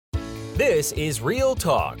This is Real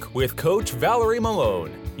Talk with Coach Valerie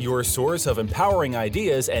Malone, your source of empowering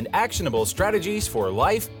ideas and actionable strategies for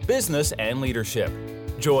life, business, and leadership.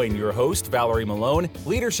 Join your host, Valerie Malone,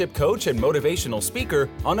 leadership coach and motivational speaker,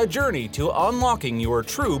 on a journey to unlocking your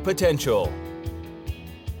true potential.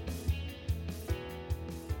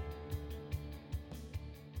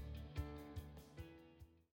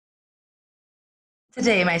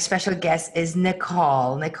 Today, my special guest is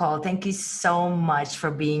Nicole. Nicole, thank you so much for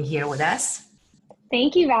being here with us.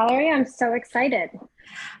 Thank you, Valerie. I'm so excited.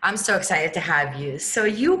 I'm so excited to have you. So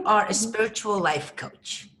you are a spiritual life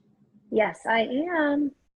coach. Yes, I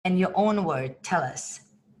am. In your own word, tell us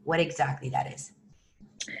what exactly that is.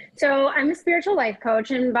 So I'm a spiritual life coach,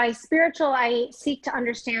 and by spiritual, I seek to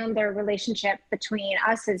understand the relationship between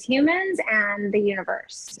us as humans and the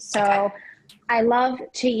universe. So I love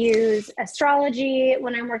to use astrology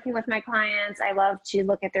when I'm working with my clients. I love to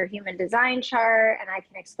look at their human design chart, and I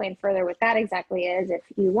can explain further what that exactly is if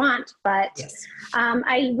you want. But Yes.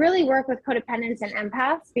 I really work with codependents and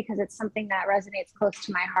empaths because it's something that resonates close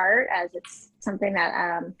to my heart, as it's something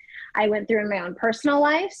that I went through in my own personal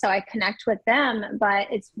life. So I connect with them. But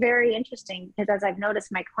it's very interesting because, as I've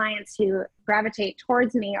noticed, my clients who gravitate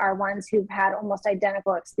towards me are ones who've had almost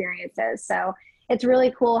identical experiences. So it's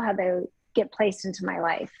really cool how they get placed into my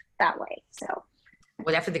life that way. So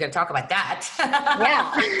we're definitely going to talk about that.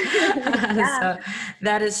 Yeah. So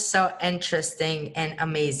that is so interesting and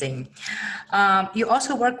amazing. You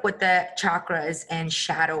also work with the chakras and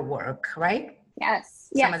shadow work, right? Yes.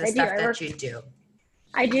 Some of the I stuff do. that you do.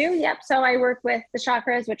 I do. Yep. So I work with the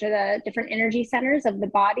chakras, which are the different energy centers of the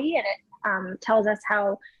body, and it tells us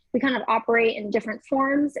how we kind of operate in different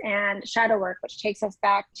forms, and shadow work, which takes us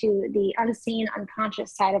back to the unseen,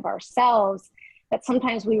 unconscious side of ourselves that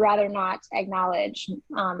sometimes we rather not acknowledge,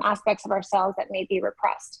 aspects of ourselves that may be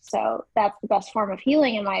repressed. So that's the best form of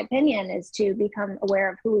healing, in my opinion, is to become aware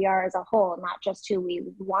of who we are as a whole, not just who we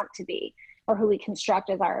want to be or who we construct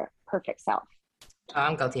as our perfect self.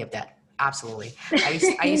 I'm guilty of that. Absolutely.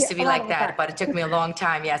 I used to be like that, but it took me a long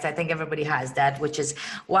time. Yes, I think everybody has that, which is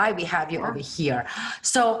why we have you over here.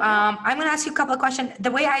 So I'm going to ask you a couple of questions.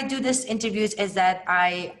 The way I do this interviews is that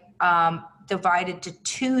I divided to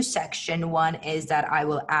two sections. One is that I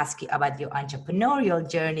will ask you about your entrepreneurial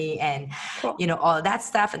journey and, all of that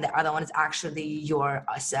stuff. And the other one is actually your,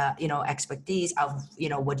 expertise of,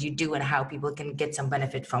 what you do and how people can get some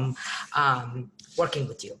benefit from working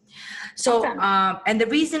with you. So, and the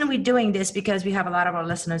reason we're doing this, because we have a lot of our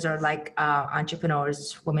listeners are like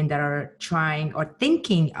entrepreneurs, women that are trying or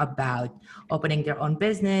thinking about opening their own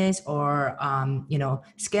business or,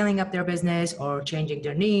 scaling up their business or changing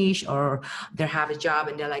their niche, or they have a job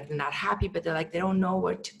and they're not happy, but they're they don't know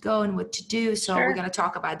where to go and what to do. So We're going to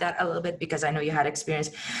talk about that a little bit because I know you had experience.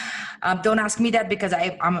 Don't ask me that because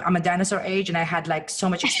I'm a dinosaur age and I had so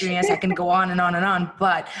much experience. I can go on and on and on,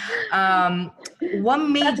 but what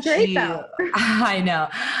made you, I know,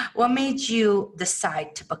 what made you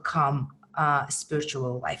decide to become a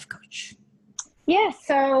spiritual life coach? Yeah,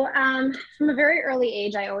 so from a very early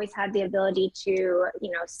age, I always had the ability to,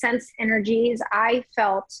 sense energies. I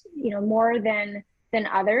felt, more than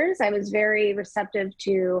others. I was very receptive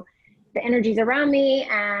to the energies around me,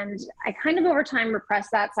 and I kind of over time repressed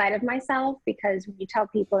that side of myself, because when you tell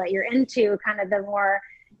people that you're into kind of the more,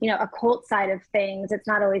 occult side of things, it's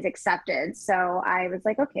not always accepted. So I was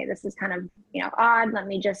like, okay, this is kind of, odd. Let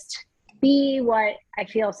me just be what I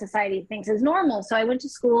feel society thinks is normal. So I went to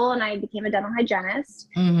school and I became a dental hygienist.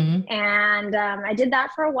 Mm-hmm. And I did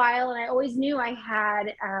that for a while. And I always knew I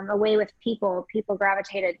had a way with people. People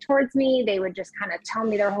gravitated towards me. They would just kind of tell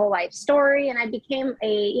me their whole life story. And I became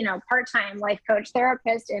a, part-time life coach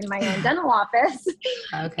therapist in my own dental office.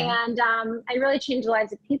 Okay. And I really changed the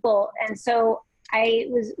lives of people. And so I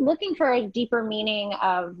was looking for a deeper meaning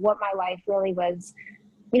of what my life really was,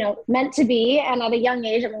 meant to be. And at a young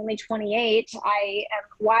age, I'm only 28, I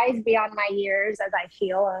am wise beyond my years, as I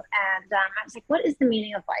feel. And I was like, what is the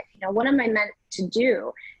meaning of life? What am I meant to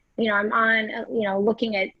do? I'm on,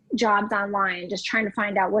 looking at jobs online, just trying to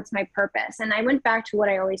find out what's my purpose. And I went back to what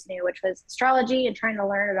I always knew, which was astrology, and trying to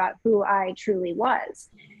learn about who I truly was.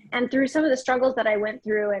 And through some of the struggles that I went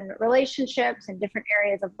through in relationships and different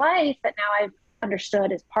areas of life that now I've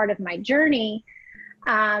understood as part of my journey,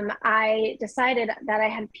 I decided that I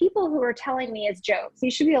had people who were telling me as jokes, you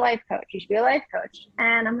should be a life coach, you should be a life coach.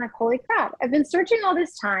 And I'm like, holy crap, I've been searching all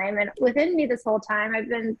this time, and within me this whole time, I've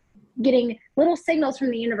been getting little signals from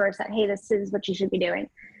the universe that, hey, this is what you should be doing.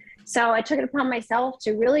 So I took it upon myself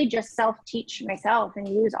to really just self-teach myself and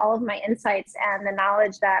use all of my insights and the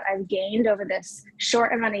knowledge that I've gained over this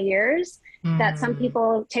short amount of years that some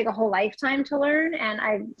people take a whole lifetime to learn. And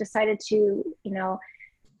I've decided to,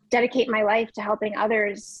 dedicate my life to helping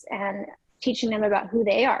others and teaching them about who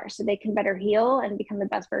they are so they can better heal and become the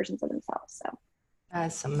best versions of themselves. So.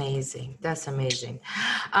 That's amazing. That's amazing.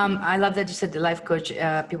 I love that you said the life coach.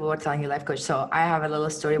 People were telling you life coach. So I have a little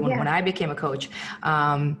story when I became a coach.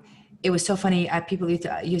 It was so funny. People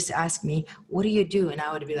used to ask me, "What do you do?" And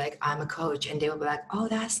I would be like, "I'm a coach," and they would be like, "Oh,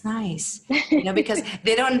 that's nice," because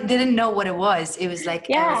they didn't know what it was. It was like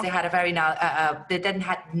they had a very they didn't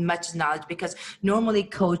have much knowledge, because normally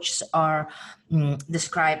coaches are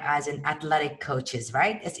described as an athletic coaches,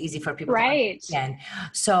 right? It's easy for people to understand.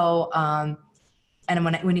 So. And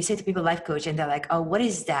when you say to people life coach and they're like, "Oh, what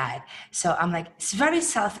is that?" So I'm like, it's very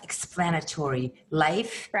self-explanatory.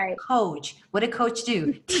 Life coach. What a coach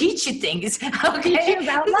do? Teach you things. Okay. Teach you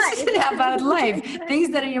about life. About life. Things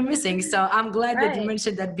that you're missing. So I'm glad that you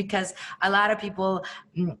mentioned that, because a lot of people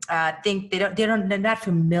think they're not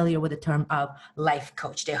familiar with the term of life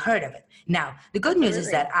coach. They heard of it. Now, the good news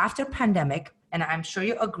is that after pandemic, and I'm sure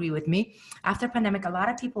you agree with me, after pandemic, a lot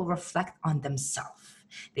of people reflect on themselves.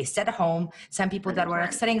 They sat at home. Some people that were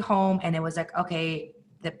sitting home and it was like, okay,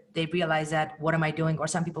 they realized that, what am I doing? Or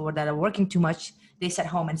some people that are working too much, they sat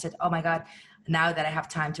home and said, oh my God, now that I have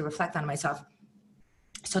time to reflect on myself.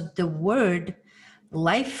 So the word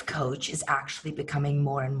life coach is actually becoming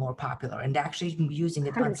more and more popular, and they're actually using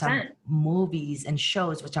it 100%. On some movies and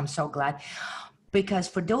shows, which I'm so glad. Because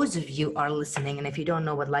for those of you who are listening, and if you don't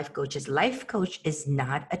know what life coach is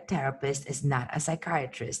not a therapist, is not a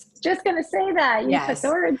psychiatrist. Just going to say that. You took the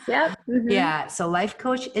words. Yep. Mm-hmm. Yeah. So life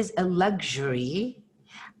coach is a luxury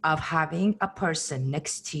of having a person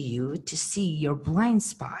next to you to see your blind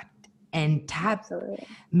spot and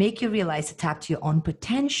make you realize to tap to your own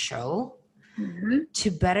potential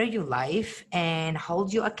to better your life and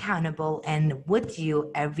hold you accountable, and with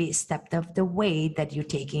you every step of the way that you're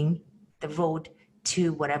taking the road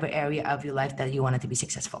to whatever area of your life that you want it to be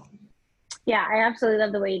successful. Yeah, I absolutely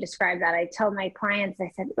love the way you describe that. I tell my clients,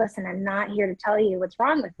 I said, listen, I'm not here to tell you what's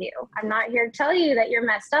wrong with you. I'm not here to tell you that you're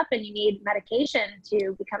messed up and you need medication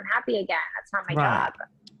to become happy again. That's not my job.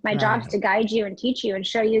 My job is to guide you and teach you and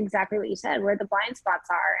show you exactly what you said, where the blind spots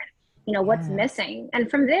are and what's missing.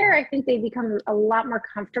 And from there, I think they become a lot more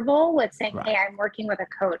comfortable with saying, hey, I'm working with a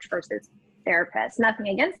coach versus therapist. Nothing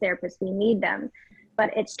against therapists. We need them. But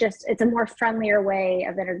it's a more friendlier way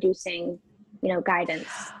of introducing, guidance.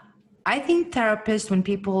 I think therapists, when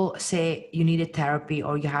people say you need a therapy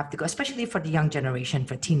or you have to go, especially for the young generation,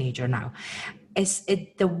 for teenager now,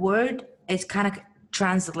 the word is kind of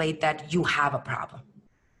translate that you have a problem.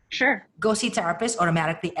 Sure. Go see therapist,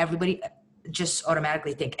 automatically, everybody just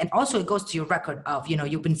automatically think. And also it goes to your record of,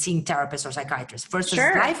 you've been seeing therapists or psychiatrists versus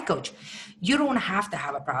life coach. You don't have to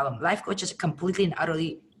have a problem. Life coach is completely and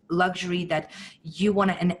utterly luxury that you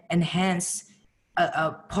want to enhance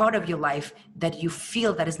a part of your life that you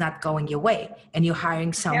feel that is not going your way, and you're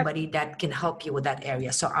hiring somebody that can help you with that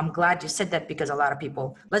area. So I'm glad you said that, because a lot of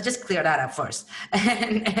people, let's just clear that up first.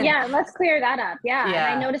 Yeah, let's clear that up. Yeah. And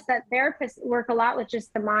I noticed that therapists work a lot with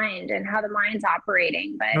just the mind and how the mind's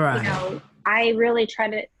operating. But, I really try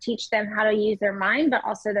to teach them how to use their mind, but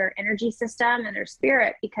also their energy system and their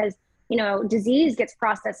spirit, because disease gets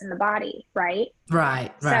processed in the body, right?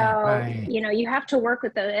 Right. So, you have to work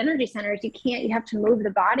with the energy centers. You have to move the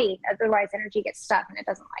body. Otherwise energy gets stuck and it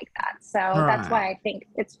doesn't like that. So that's why I think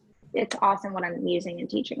it's awesome what I'm using and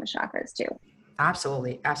teaching with chakras too.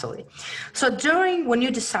 Absolutely. Absolutely. So when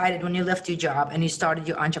you left your job and you started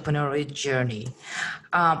your entrepreneurial journey,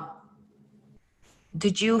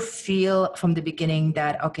 did you feel from the beginning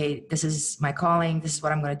that, okay, this is my calling, this is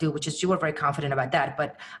what I'm going to do, which is you were very confident about that,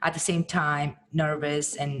 but at the same time,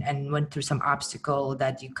 nervous and went through some obstacle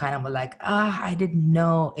that you kind of were like, I didn't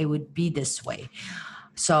know it would be this way.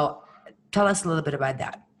 So tell us a little bit about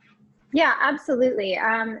that. Yeah, absolutely.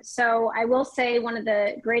 So I will say one of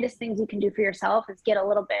the greatest things you can do for yourself is get a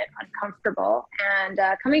little bit uncomfortable. And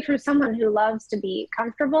coming from someone who loves to be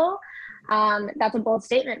comfortable, that's a bold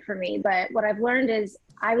statement for me. But what I've learned is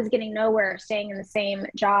I was getting nowhere staying in the same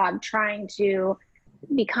job, trying to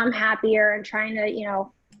become happier and trying to,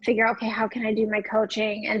 figure out, okay, how can I do my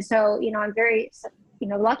coaching? And so, I'm very,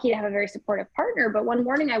 lucky to have a very supportive partner. But one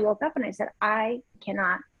morning I woke up and I said, I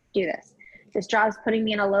cannot do this. This job's putting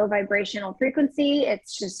me in a low vibrational frequency.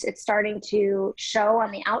 It's starting to show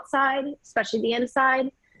on the outside, especially the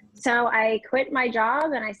inside. So I quit my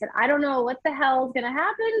job and I said, I don't know what the hell is going to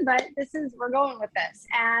happen, but we're going with this.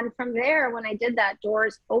 And from there, when I did that,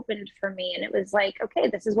 doors opened for me, and it was like, okay,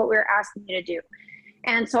 this is what we were asking you to do.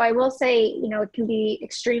 And so I will say, it can be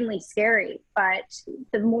extremely scary, but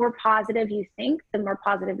the more positive you think, the more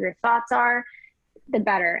positive your thoughts are, the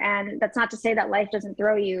better. And that's not to say that life doesn't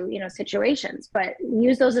throw you, situations, but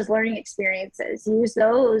use those as learning experiences. Use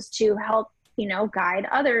those to help, guide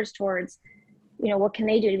others towards, what can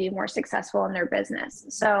they do to be more successful in their business?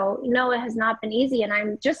 So, it has not been easy, and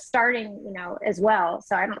I'm just starting, as well.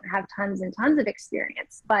 So I don't have tons and tons of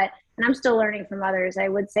experience, and I'm still learning from others. I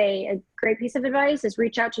would say a great piece of advice is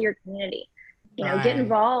reach out to your community, get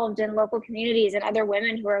involved in local communities and other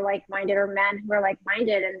women who are like-minded, or men who are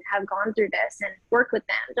like-minded and have gone through this, and work with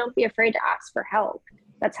them. Don't be afraid to ask for help.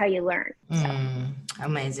 That's how you learn. So.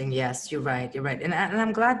 Amazing. Yes, you're right. And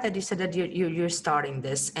I'm glad that you said that you're starting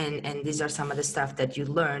this, and these are some of the stuff that you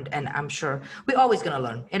learned. And I'm sure we're always going to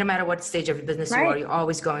learn. No matter what stage of your business you are, you're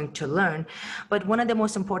always going to learn. But one of the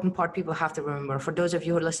most important part people have to remember, for those of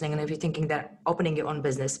you who are listening, and if you're thinking that opening your own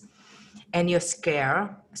business and you're scared,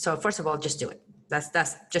 so first of all, just do it.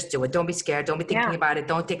 That's just do it. Don't be scared. Don't be thinking about it.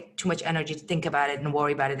 Don't take too much energy to think about it and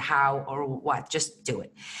worry about it, how or what. Just do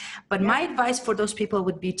it. But my advice for those people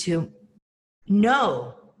would be to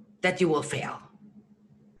know that you will fail.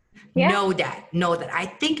 Know that. I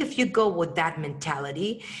think if you go with that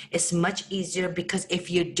mentality, it's much easier, because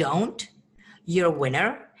if you don't, you're a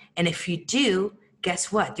winner. And if you do,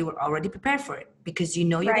 guess what? You were already prepared for it, because you're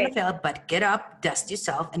going to fail, but get up, dust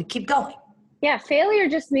yourself, and keep going. Yeah, failure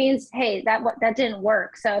just means, hey, that didn't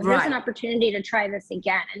work. So if there's an opportunity to try this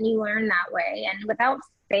again, and you learn that way. And without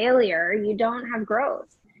failure, you don't have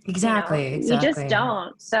growth. Exactly. You just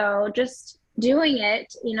don't. So just doing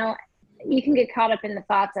it, you can get caught up in the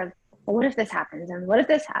thoughts of, well, what if this happens? And what if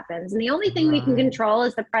this happens? And the only thing we can control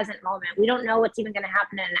is the present moment. We don't know what's even going to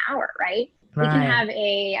happen in an hour, right? We can have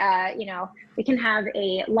we can have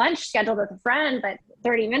a lunch scheduled with a friend, but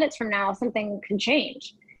 30 minutes from now, something can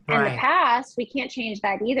change. And the past, we can't change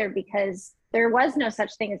that either, because there was no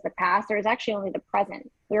such thing as the past. There was actually only the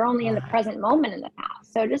present. We're only in the present moment in the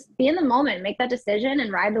past. So just be in the moment, make that decision,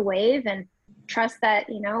 and ride the wave, and trust that,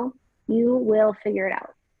 you will figure it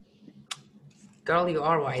out. Girl, you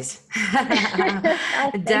are wise.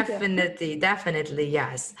 Definitely,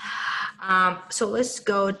 yes. So let's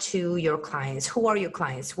go to your clients. Who are your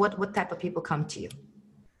clients? What type of people come to you?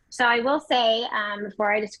 So I will say,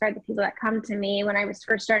 before I describe the people that come to me, when I was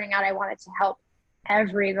first starting out, I wanted to help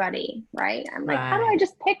everybody, right? I'm like, how do I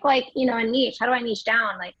just pick a niche? How do I niche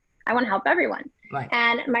down? Like, I want to help everyone. Right.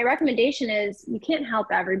 And my recommendation is you can't help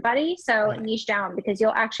everybody. So niche down, because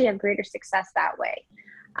you'll actually have greater success that way.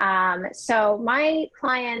 So my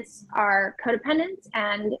clients are codependents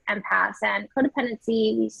and empaths, and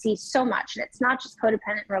codependency, we see so much, and it's not just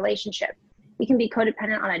codependent relationship. You can be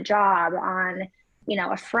codependent on a job, on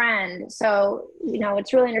a friend. So,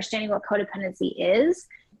 it's really understanding what codependency is.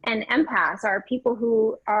 And empaths are people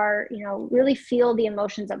who are, really feel the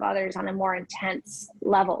emotions of others on a more intense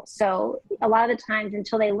level. So a lot of the times,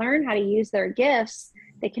 until they learn how to use their gifts,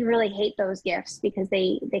 they can really hate those gifts, because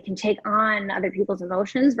they can take on other people's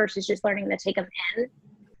emotions versus just learning to take them in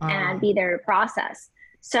and be there to process.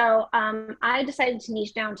 So I decided to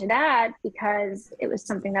niche down to that, because it was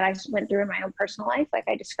something that I went through in my own personal life, like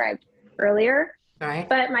I described earlier. Right.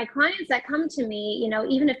 But my clients that come to me,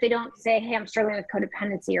 even if they don't say, hey, I'm struggling with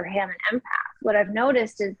codependency, or hey, I'm an empath, what I've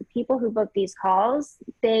noticed is the people who book these calls,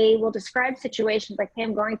 they will describe situations like, hey,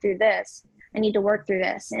 I'm going through this. I need to work through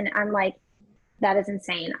this. And I'm like, that is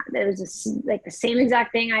insane. It was just like the same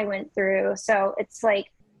exact thing I went through. So it's like,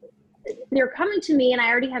 they're coming to me and I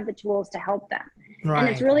already have the tools to help them. Right. And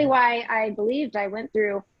it's really why I believed I went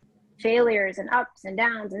through failures and ups and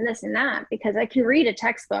downs and this and that, because I can read a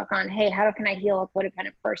textbook on, hey, how can I heal a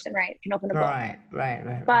codependent person, right? I can open a book.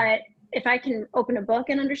 Right. But if I can open a book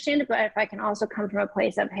and understand it, but if I can also come from a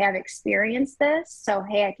place of, hey, I've experienced this, so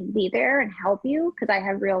hey, I can be there and help you because I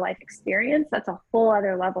have real life experience, that's a whole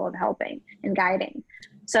other level of helping and guiding.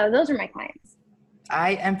 So those are my clients.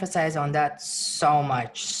 I emphasize on that so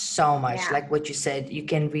much. Yeah. Like what you said, you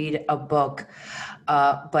can read a book,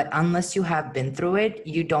 but unless you have been through it,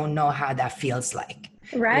 you don't know how that feels like.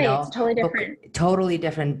 Right. It's totally different. Totally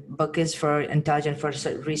different. Book is for intelligent, for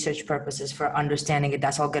research purposes, for understanding it.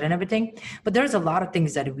 That's all good and everything. But there's a lot of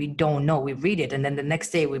things that we don't know. We read it, and then the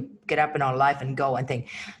next day we get up in our life and go and think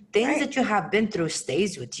things that you have been through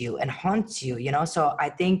stays with you and haunts you, So I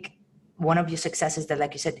think one of your successes that,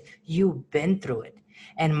 like you said, you've been through it.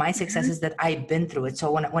 and my success is that I've been through it.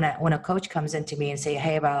 So when a coach comes into me and say,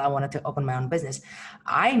 hey, Val, I wanted to open my own business,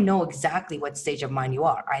 I know exactly what stage of mind you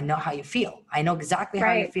are. I know how you feel. I know exactly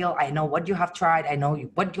how you feel. I know what you have tried. I know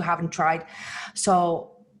what you haven't tried.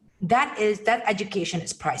 So that education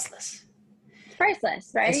is priceless. It's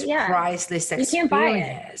priceless, right? It's priceless experience. You can't buy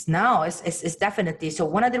it. No, it's definitely. So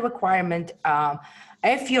one of the requirement,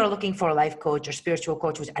 if you're looking for a life coach or spiritual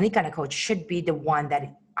coach, which any kind of coach should be the one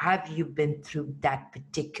that have you been through that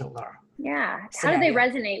particular scenario. How do they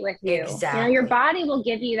resonate with you? Exactly. You know, your body will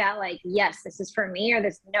give you that, like, yes, this is for me, or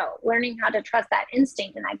this no. Learning how to trust that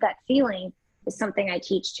instinct and that gut feeling is something I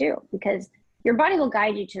teach too, because your body will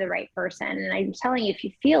guide you to the right person. And I'm telling you, if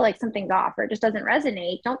you feel like something's off or it just doesn't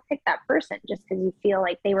resonate, don't pick that person just because you feel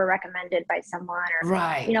like they were recommended by someone,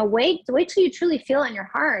 or, you know, wait till you truly feel in your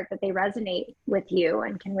heart that they resonate with you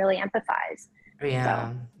and can really empathize.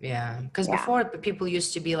 Because before, people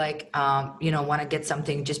used to be like, want to get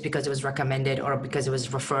something just because it was recommended or because it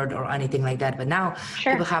was referred or anything like that. But now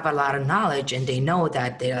people have a lot of knowledge and they know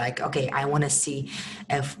that they're like, okay, I want to see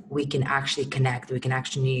if we can actually connect. We can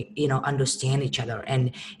actually, understand each other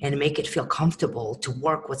and make it feel comfortable to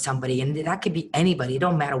work with somebody. And that could be anybody. It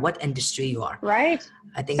don't matter what industry you are. Right.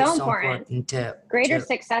 I think it's so important to greater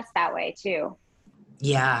success that way too.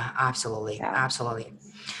 Yeah, absolutely. Absolutely.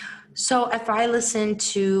 So if I listen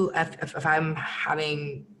to, if I'm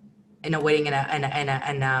having, waiting in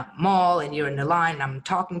a mall and you're in the line and I'm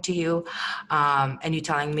talking to you, and you're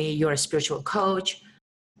telling me you're a spiritual coach,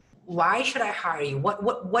 why should I hire you?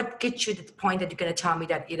 What gets you to the point that you're going to tell me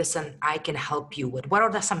that, Edison, I can help you with? What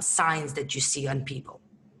are some signs that you see on people?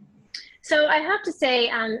 So I have to say,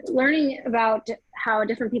 learning about how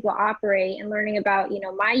different people operate and learning about,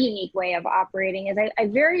 my unique way of operating is I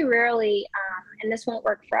very rarely, and this won't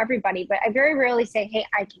work for everybody, but I very rarely say, hey,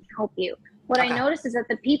 I can help you. What I notice is that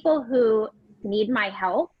the people who need my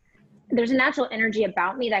help, there's a natural energy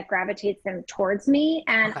about me that gravitates them towards me.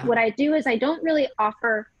 And what I do is I don't really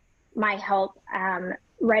offer my help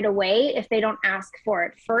right away if they don't ask for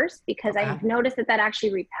it first, because I've noticed that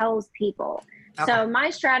actually repels people. So my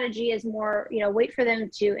strategy is more, wait for them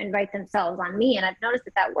to invite themselves on me. And I've noticed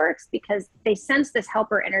that works because they sense this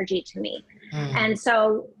helper energy to me. And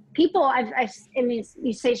so people, I mean,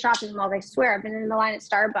 you say shopping malls, I swear, I've been in the line at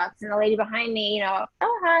Starbucks and the lady behind me,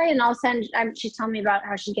 oh, hi. And all of a sudden she's telling me about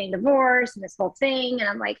how she's getting divorced and this whole thing. And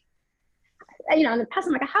I'm like, in the past,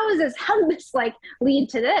 I'm like, how did this like lead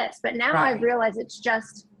to this? But now I've realized it's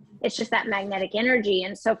just that magnetic energy.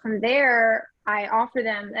 And so from there, I offer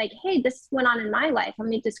them like, hey, this went on in my life. Let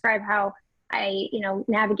me describe how I,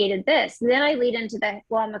 navigated this. And then I lead into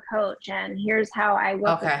I'm a coach and here's how I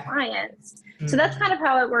work with clients. So that's kind of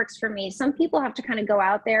how it works for me. Some people have to kind of go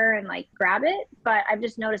out there and like grab it, but I've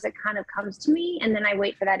just noticed it kind of comes to me. And then I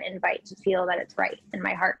wait for that invite to feel that it's right in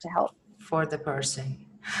my heart to help. For the person.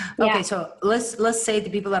 Okay. So let's say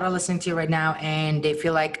the people that are listening to you right now and they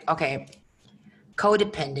feel like, okay,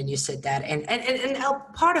 codependent, you said that, and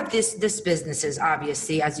part of this business is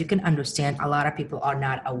obviously, as you can understand, a lot of people are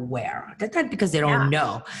not aware. That's not because they don't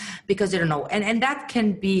know, because they don't know, and that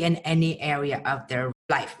can be in any area of their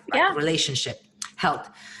life, like relationship,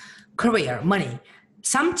 health, career, money.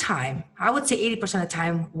 Sometime, I would say 80% of the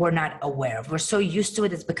time, we're not aware. We're so used to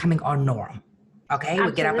it, it's becoming our norm. Okay,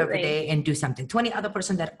 Absolutely. We get up every day and do something. 20 other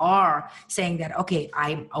person that are saying that, okay,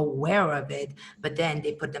 I'm aware of it, but then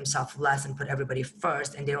they put themselves last and put everybody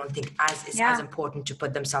first, and they don't think it's as important to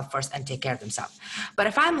put themselves first and take care of themselves. But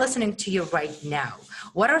if I'm listening to you right now,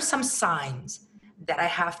 what are some signs that I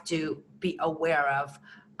have to be aware of,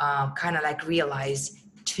 kind of like realize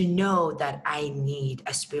to know that I need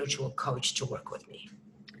a spiritual coach to work with me?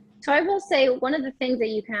 So I will say one of the things that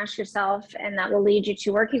you can ask yourself, and that will lead you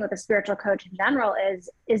to working with a spiritual coach in general,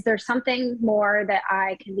 is there something more that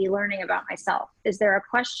I can be learning about myself? Is there a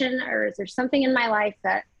question, or is there something in my life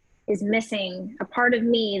that is missing, a part of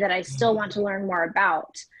me that I still want to learn more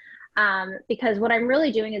about? Because what I'm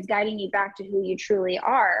really doing is guiding you back to who you truly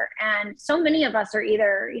are. And so many of us are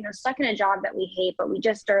either, stuck in a job that we hate, but we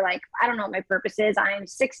just are like, I don't know what my purpose is. I'm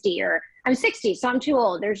 60, so I'm too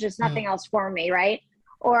old. There's just nothing else for me, right?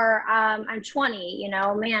 Or I'm 20,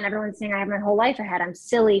 man, everyone's saying I have my whole life ahead. I'm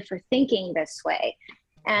silly for thinking this way.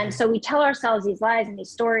 And so we tell ourselves these lies and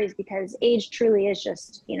these stories because age truly is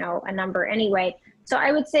just, a number anyway. So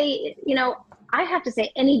I would say, I have to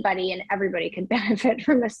say anybody and everybody could benefit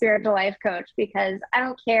from a spiritual life coach, because I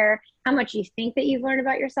don't care how much you think that you've learned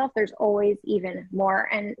about yourself, there's always even more.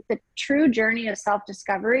 And the true journey of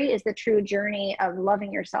self-discovery is the true journey of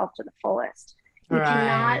loving yourself to the fullest. You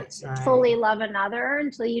cannot fully love another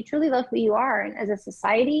until you truly love who you are. And as a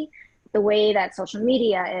society, the way that social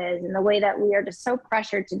media is and the way that we are just so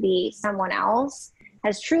pressured to be someone else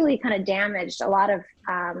has truly kind of damaged a lot of,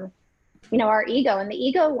 our ego. And the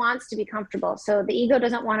ego wants to be comfortable. So the ego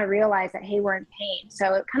doesn't want to realize that, hey, we're in pain.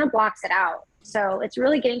 So it kind of blocks it out. So it's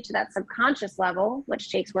really getting to that subconscious level, which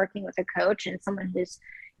takes working with a coach and someone who's,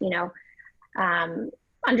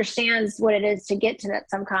 understands what it is to get to that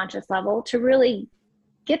subconscious level, to really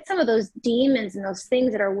get some of those demons and those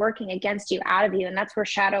things that are working against you out of you. And that's where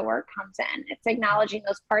shadow work comes in. It's acknowledging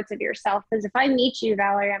those parts of yourself. Because if I meet you,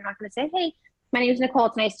 Valerie, I'm not going to say, hey, my name is Nicole.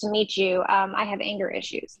 It's nice to meet you. I have anger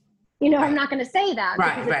issues. I'm not going to say that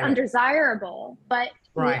because it's undesirable, but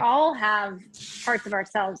we all have parts of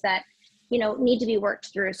ourselves that, need to be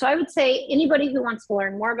worked through. So I would say anybody who wants to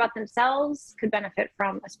learn more about themselves could benefit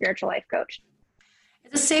from a spiritual life coach.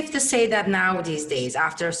 It's safe to say that now these days,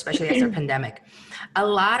 especially after pandemic, a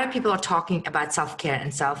lot of people are talking about self-care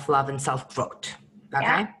and self-love and self-growth. Okay.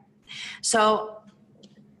 Yeah. So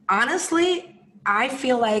honestly, I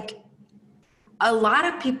feel like a lot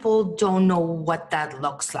of people don't know what that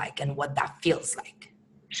looks like and what that feels like.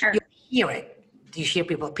 Sure. You hear it. You hear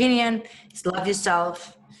people's opinion. It's love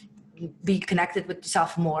yourself, be connected with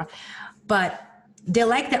yourself more. But they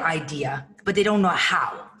like the idea, but they don't know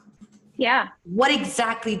how. Yeah. What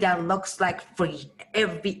exactly that looks like for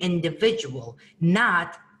every individual,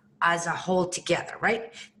 not as a whole together,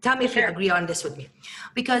 right? Tell me if you agree on this with me.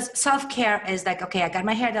 Because self-care is like, okay, I got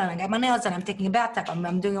my hair done, I got my nails done, I'm taking a bathtub,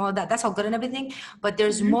 I'm doing all that. That's all good and everything. But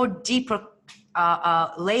there's more deeper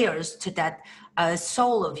layers to that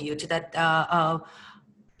soul of you, to that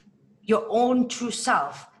your own true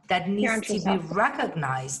self that needs to be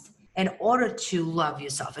recognized in order to love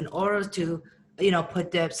yourself, in order to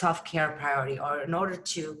put the self-care priority, or in order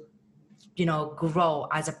to, grow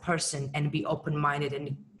as a person and be open-minded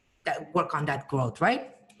and work on that growth,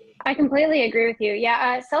 right? I completely agree with you.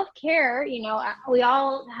 Yeah. Self-care, we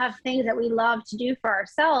all have things that we love to do for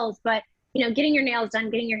ourselves, but, getting your nails done,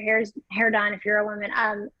 getting your hair done, if you're a woman,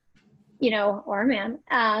 or a man,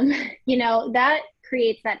 that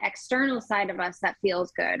creates that external side of us that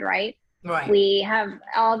feels good, right? Right. We have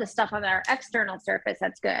all the stuff on our external surface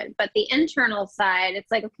that's good, but the internal side,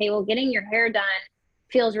 it's like, okay, well, getting your hair done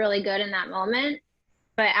feels really good in that moment,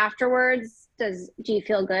 but afterwards, do you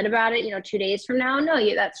feel good about it? 2 days from now? No,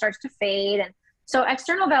 that starts to fade. And so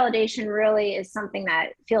external validation really is something that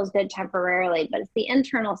feels good temporarily, but it's the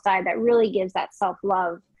internal side that really gives that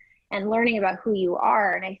self-love and learning about who you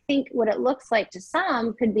are. And I think what it looks like to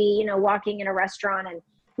some could be, walking in a restaurant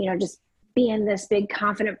and, just being this big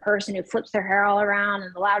confident person who flips their hair all around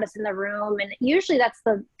and the loudest in the room. And usually that's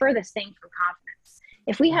the furthest thing from confidence.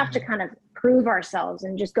 If we have to kind of prove ourselves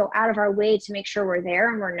and just go out of our way to make sure we're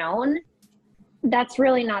there and we're known, that's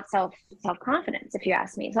really not self-confidence. If you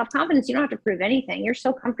ask me, self-confidence, you don't have to prove anything. You're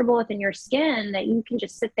so comfortable within your skin that you can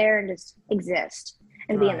just sit there and just exist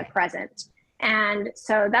and be in the present. And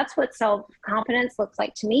so that's what self-confidence looks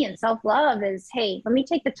like to me. And self-love is, hey, let me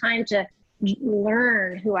take the time to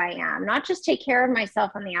learn who I am, not just take care of myself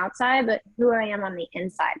on the outside, but who I am on the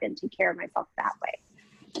inside, and take care of myself that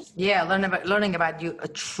way. Yeah, learning about you, a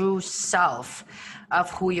true self of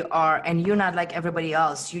who you are, and you're not like everybody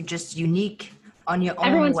else. You're just unique on your own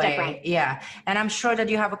Everyone's way. Different. Yeah, and I'm sure that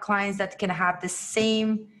you have clients that can have the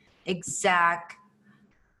same exact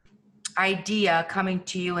idea coming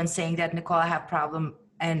to you and saying that, Nicole, I have problem.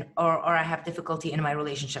 Or I have difficulty in my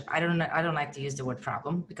relationship. I don't like to use the word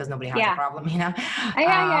problem because nobody has a problem,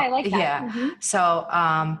 I like that. Yeah. Mm-hmm. So,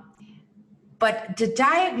 but the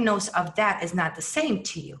diagnosis of that is not the same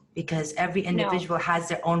to you, because every individual has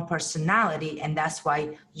their own personality, and that's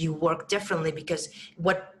why you work differently, because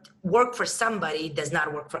what work for somebody does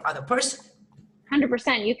not work for other person.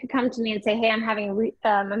 100%. You could come to me and say, hey, I'm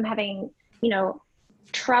having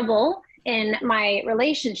trouble in my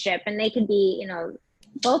relationship, and they could be,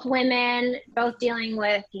 both women, both dealing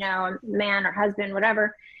with, man or husband,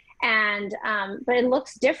 whatever. And, but it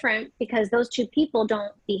looks different because those two people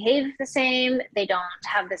don't behave the same. They don't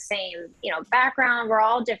have the same, background. We're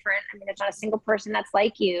all different. I mean, there's not a single person that's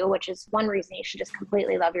like you, which is one reason you should just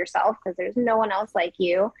completely love yourself, because there's no one else like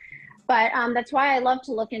you. But that's why I love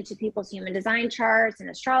to look into people's human design charts and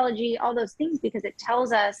astrology, all those things, because it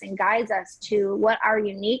tells us and guides us to what our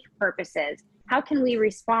unique purpose is. How can we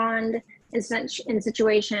respond in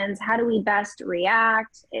situations? How do we best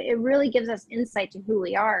react? It really gives us insight to who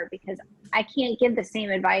we are, because I can't give the same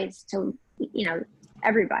advice to,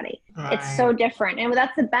 everybody. Right. It's so different. And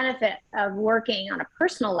that's the benefit of working on a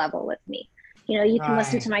personal level with me. You can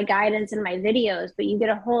listen to my guidance and my videos, but you get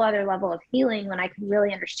a whole other level of healing when I can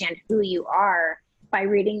really understand who you are by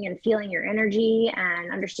reading and feeling your energy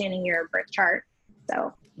and understanding your birth chart.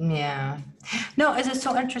 So Yeah. No, it's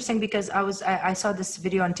so interesting because I saw this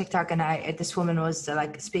video on TikTok, and this woman was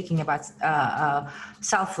like speaking about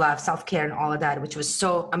self-love, self-care and all of that, which was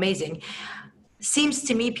so amazing. Seems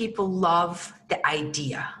to me people love the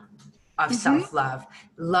idea of self-love,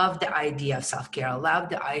 love the idea of self-care, love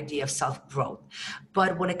the idea of self-growth.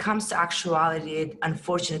 But when it comes to actuality,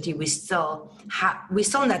 unfortunately, we still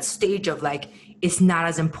in that stage of like, it's not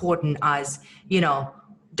as important as,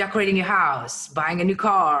 decorating your house, buying a new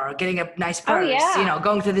car, getting a nice purse,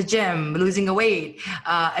 going to the gym, losing a weight,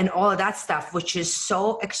 and all of that stuff, which is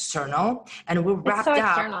so external. And we're wrapped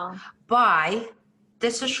up by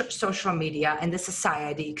this social media and the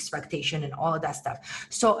society expectation and all of that stuff.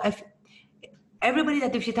 So if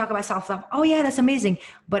you talk about self-love, oh yeah, that's amazing.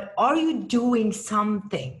 But are you doing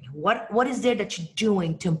something? What is there that you're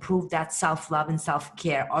doing to improve that self-love and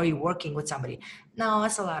self-care? Are you working with somebody? No,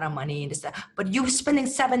 that's a lot of money and stuff. But you're spending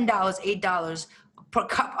 $7, $8 per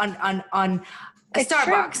cup on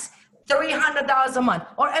Starbucks, $300 a month.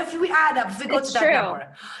 Or if we add up, if we go to that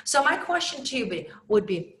number. So my question to you would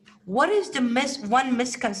be, what is the one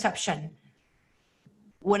misconception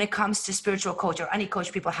when it comes to spiritual coach or any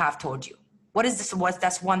coach people have told you? What is this?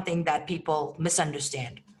 That's one thing that people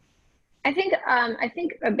misunderstand? I think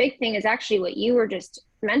a big thing is actually what you were just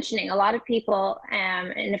mentioning. A lot of people,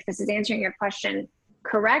 and if this is answering your question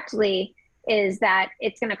correctly, is that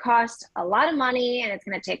it's going to cost a lot of money and it's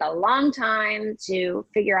going to take a long time to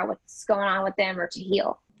figure out what's going on with them or to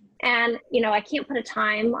heal. And, I can't put a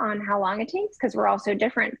time on how long it takes because we're all so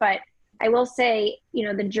different. But I will say,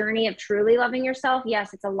 the journey of truly loving yourself,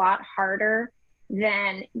 yes, it's a lot harder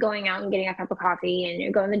than going out and getting a cup of coffee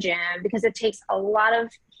and going to the gym, because it takes a lot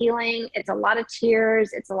of healing. It's a lot of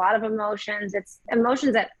tears. It's a lot of emotions. It's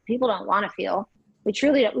emotions that people don't want to feel. We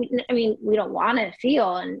truly don't. We don't want to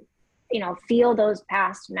feel and, feel those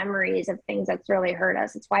past memories of things that's really hurt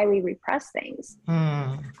us. It's why we repress things.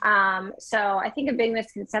 So I think a big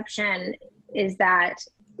misconception is that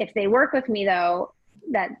if they work with me though,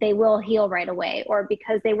 that they will heal right away, or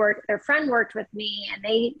because their friend worked with me and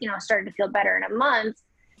they, started to feel better in a month,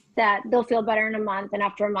 that they'll feel better in a month. And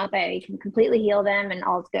after a month, I can completely heal them and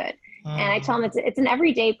all's good. And I tell them it's an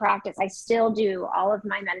everyday practice. I still do all of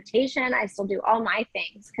my meditation. I still do all my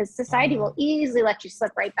things because society will easily let you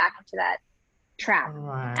slip right back into that trap.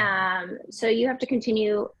 So you have to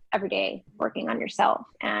continue every day working on yourself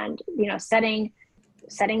and, setting,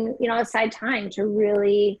 aside time to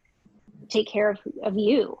really take care of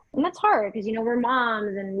you. And that's hard because, we're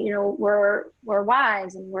moms and, we're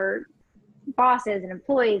wives and we're bosses and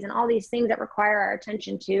employees and all these things that require our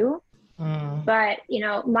attention too. But,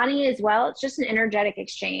 money as well, it's just an energetic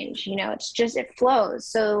exchange, it flows.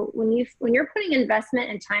 So when you're putting investment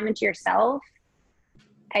and time into yourself,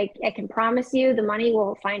 I can promise you the money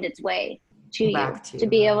will find its way to you to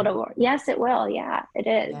be able to, yes, it will. Yeah, it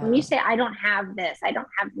is. Yeah. When you say, I don't have this,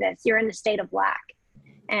 you're in the state of lack.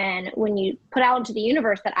 And when you put out into the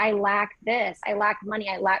universe that I lack this, I lack money,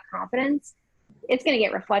 I lack confidence, it's going to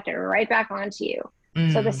get reflected right back onto you.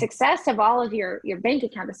 So the success of all of your bank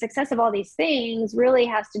account, the success of all these things really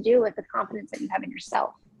has to do with the confidence that you have in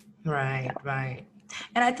yourself. Right.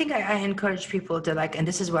 And I think I encourage people to and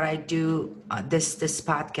this is what I do, this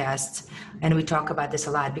podcast, and we talk about this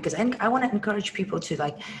a lot because I want to encourage people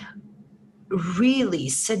to really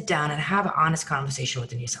sit down and have an honest conversation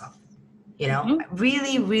within yourself.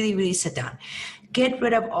 Really, really, really sit down. Get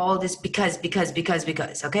rid of all this because,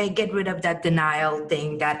 okay? Get rid of that denial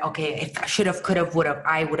thing that, okay, if I should have, could have, would have,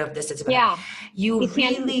 I would have, this. Yeah. You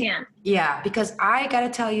can't. Yeah, because I got to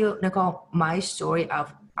tell you, Nicole, my story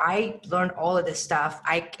of, I learned all of this stuff.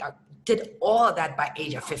 I did all of that by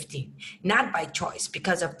age of 15, not by choice,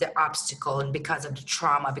 because of the obstacle and because of the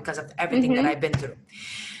trauma, because of everything that I've been through.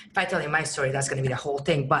 If I tell you my story, that's going to be the whole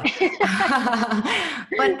thing. But,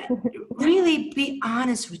 but really be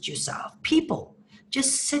honest with yourself. People,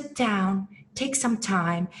 just sit down, take some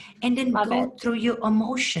time, and then go through your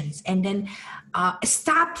emotions, and then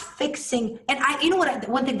stop fixing. And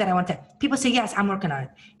one thing that I want to, people say, yes, I'm working on it.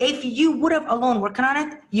 If you would have alone working on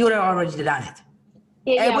it, you would have already done it.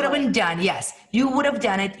 It would have been done. Yes, you would have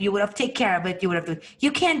done it. You would have taken care of it.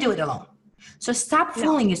 You can't do it alone. So stop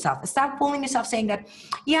fooling yourself. Stop fooling yourself saying that,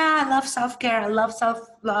 yeah, I love self-care. I love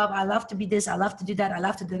self-love. I love to be this. I love to do that. I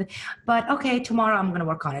love to do that. But okay, tomorrow I'm going to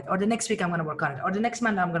work on it. Or the next week I'm going to work on it. Or the next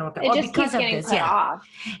month I'm going to work on it. It just keeps getting put off.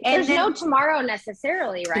 There's no tomorrow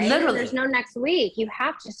necessarily, right? Literally. There's no next week. You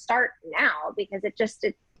have to start now because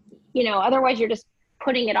otherwise you're just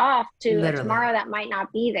putting it off to tomorrow that might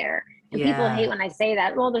not be there. And people hate when I say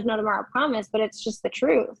that. Well, there's no tomorrow promise, but it's just the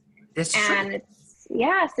truth. It's true.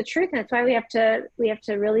 It's the truth. And that's why we have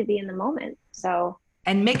to really be in the moment. So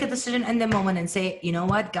and make a decision in the moment and say, you know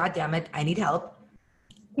what, God damn it, I need help.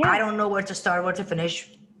 Yeah. I don't know where to start, where to finish.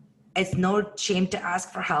 It's no shame to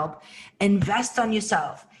ask for help. Invest on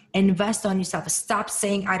yourself. Invest on yourself. Stop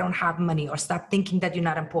saying I don't have money, or stop thinking that you're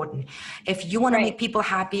not important. If you want to make people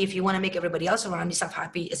happy, if you want to make everybody else around yourself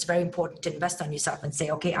happy, it's very important to invest on yourself and say,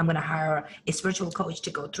 okay, I'm going to hire a spiritual coach to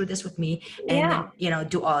go through this with me, and then, you know,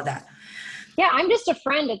 do all that. Yeah, I'm just a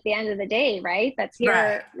friend at the end of the day, right? That's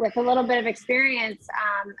here with a little bit of experience,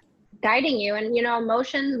 guiding you. And, you know,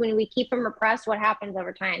 emotions, when we keep them repressed, what happens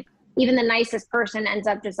over time? Even the nicest person ends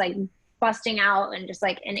up just like busting out and just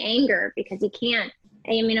like in anger, because you can't.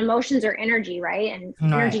 I mean, emotions are energy, right? And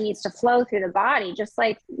energy needs to flow through the body, just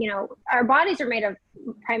like, you know, our bodies are made of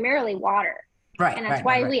primarily water. Right. And that's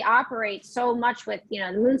why we operate so much with, you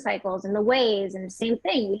know, the moon cycles and the waves, and the same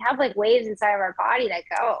thing. We have like waves inside of our body that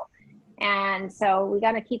go. And so we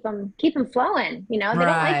got to keep them flowing. You know, they don't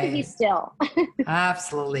like to be still.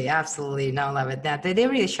 Absolutely. Absolutely. No, love it. That they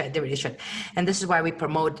really should. They really should. And this is why we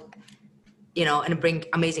promote, you know, and bring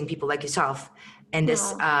amazing people like yourself. And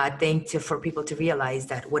this thing for people to realize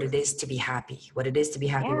that what it is to be happy, what it is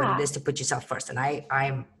to put yourself first. And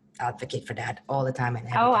I'm advocate for that all the time. And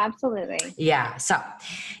oh, absolutely. Yeah. So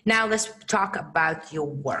now let's talk about your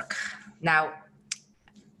work. Now,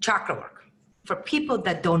 chakra work. For people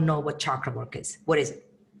that don't know what chakra work is, what is it?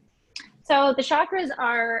 So the chakras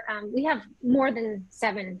are, we have more than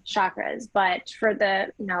 7 chakras, but for the,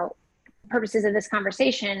 you know, purposes of this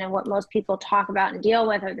conversation and what most people talk about and deal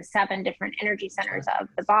with are the 7 different energy centers of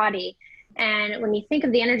the body. And when you think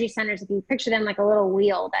of the energy centers, if you picture them like a little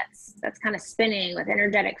wheel that's kind of spinning with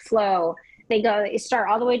energetic flow, they start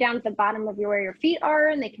all the way down at the bottom of where your feet are,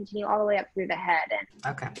 and they continue all the way up through the head.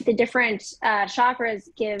 And the different chakras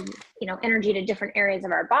give, you know, energy to different areas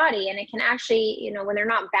of our body. And it can actually, you know, when they're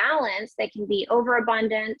not balanced, they can be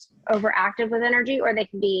overabundant, overactive with energy, or they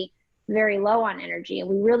can be very low on energy. And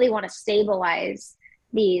we really want to stabilize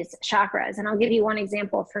these chakras. And I'll give you one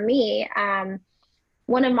example for me.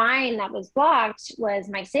 One of mine that was blocked was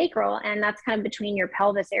my sacral, and that's kind of between your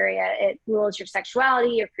pelvis area. It rules your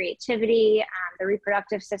sexuality, your creativity, the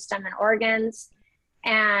reproductive system and organs.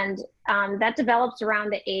 And that develops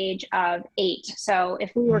around the age of 8. So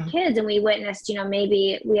if we were kids and we witnessed, you know,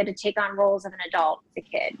 maybe we had to take on roles of an adult as a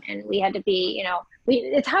kid, and we had to be, you know,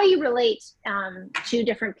 it's how you relate to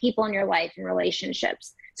different people in your life and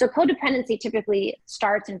relationships. So codependency typically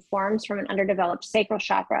starts and forms from an underdeveloped sacral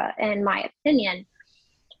chakra, in my opinion.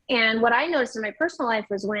 And what I noticed in my personal life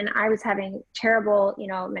was when I was having terrible, you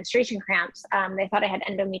know, menstruation cramps, they thought I had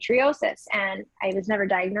endometriosis, and I was never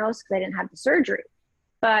diagnosed because I didn't have the surgery.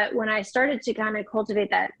 But when I started to kind of cultivate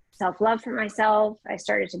that self-love for myself, I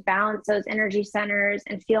started to balance those energy centers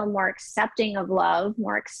and feel more accepting of love,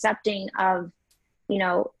 more accepting of, you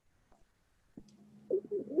know,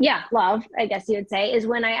 love, I guess you would say, is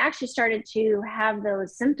when I actually started to have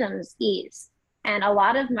those symptoms ease. And a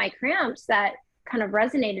lot of my cramps that kind of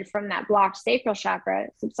resonated from that blocked sacral chakra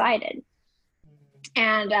subsided.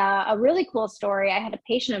 And a really cool story, I had a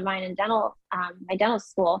patient of mine in my dental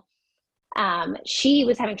school. She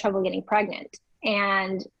was having trouble getting pregnant.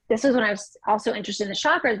 And this was when I was also interested in the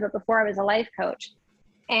chakras, but before I was a life coach.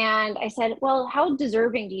 And I said, well, how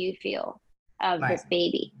deserving do you feel of this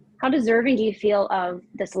baby? How deserving do you feel of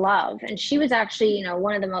this love? And she was actually, you know,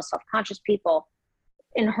 one of the most self-conscious people,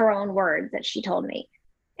 in her own words, that she told me.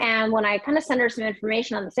 And when I kind of sent her some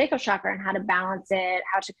information on the sacral chakra and how to balance it,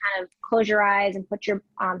 how to kind of close your eyes and put your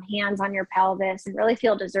hands on your pelvis and really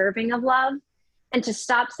feel deserving of love, and to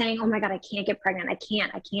stop saying, oh my God, I can't get pregnant. I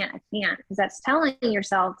can't. Because that's telling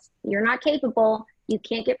yourself you're not capable. You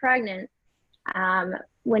can't get pregnant.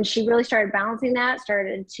 When she really started balancing that,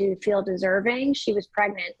 started to feel deserving, she was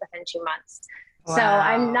pregnant within 2 months. Wow. So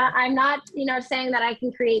I'm not, you know, saying that I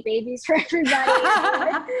can create babies for everybody,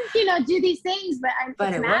 you know, do these things, but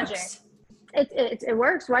it's magic. It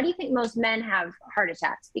works. Why do you think most men have heart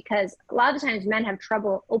attacks? Because a lot of the times men have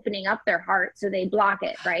trouble opening up their heart, so they block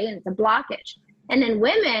it, right? And it's a blockage. And then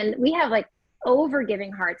women, we have like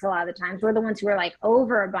over-giving hearts a lot of the times. We're the ones who are like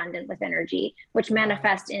overabundant with energy, which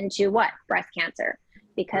manifests into what? Breast cancer,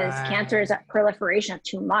 because cancer is a proliferation of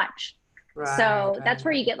too much. So that's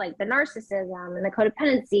where you get like the narcissism and the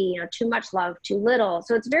codependency, you know, too much love, too little.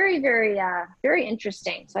 So it's very, very, very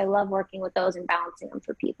interesting. So I love working with those and balancing them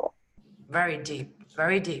for people. Very deep.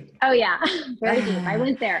 Very deep. Oh yeah, very deep. I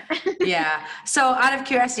went there. Yeah. So out of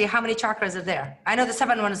curiosity, how many chakras are there? I know the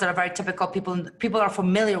 7 ones that are very typical. People are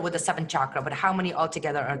familiar with the 7 chakra, but how many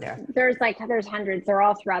altogether are there? There's hundreds. They're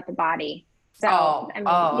all throughout the body. So,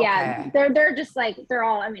 yeah, they're just like, they're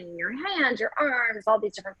all, I mean, your hands, your arms, all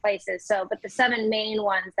these different places. So, but the 7 main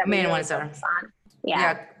ones that we really focus on.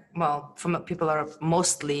 Yeah. Well, people are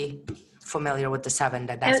mostly familiar with the 7,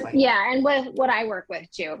 that's why. Yeah, and with what I work with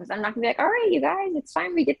too, because I'm not gonna be like, all right, you guys, it's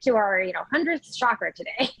time we get to our 100th chakra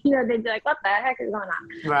today. They'd be like, what the heck is going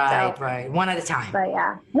on? Right. One at a time. But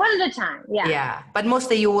yeah, one at a time. Yeah, but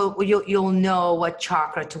mostly you'll know what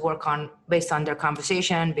chakra to work on based on their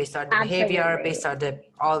conversation, based on the behavior, based on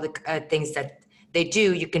all the things that they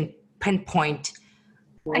do. You can pinpoint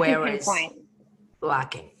where it's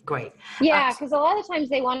lacking. Great. Yeah, because a lot of times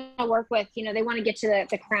they want to work with, they want to get to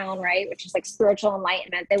the crown, right? Which is like spiritual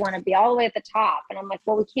enlightenment. They want to be all the way at the top. And I'm like,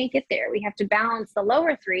 well, we can't get there. We have to balance the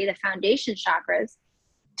lower 3, the foundation chakras,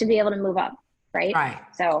 to be able to move up, right? Right.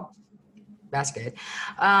 So that's good.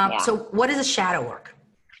 So what is a shadow work?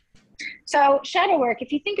 So shadow work,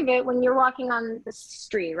 if you think of it, when you're walking on the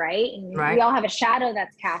street, right? And we all have a shadow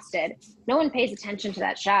that's casted. No one pays attention to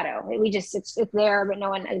that shadow. It's there, but no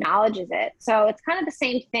one acknowledges it. So it's kind of the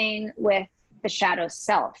same thing with the shadow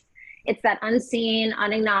self. It's that unseen,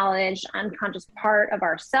 unacknowledged, unconscious part of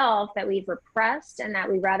ourself that we've repressed and that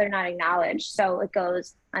we'd rather not acknowledge. So it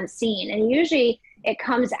goes unseen. And usually it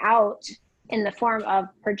comes out in the form of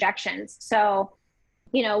projections. So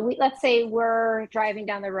let's say we're driving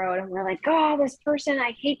down the road and we're like, oh, this person,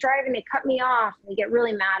 I hate driving, they cut me off. And we get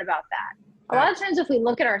really mad about that. A lot of times if we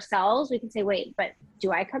look at ourselves, we can say, wait, but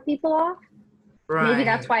do I cut people off? Right. Maybe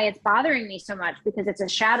that's why it's bothering me so much, because it's a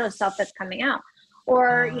shadow self that's coming out.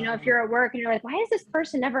 Or, if you're at work and you're like, why does this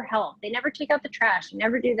person never help? They never take out the trash. They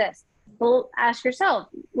never do this. Well, ask yourself,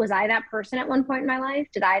 was I that person at one point in my life?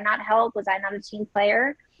 Did I not help? Was I not a team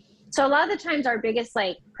player? So a lot of the times our biggest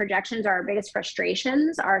projections or our biggest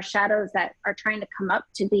frustrations are shadows that are trying to come up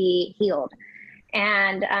to be healed.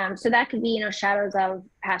 And so that could be, shadows of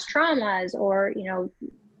past traumas or,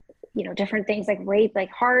 different things like rape, like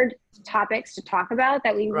hard topics to talk about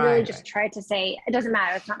that we really just try to say, it doesn't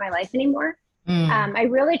matter. It's not my life anymore. I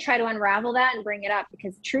really try to unravel that and bring it up,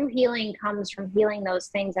 because true healing comes from healing those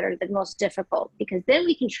things that are the most difficult, because then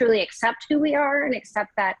we can truly accept who we are and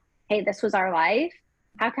accept that, hey, this was our life.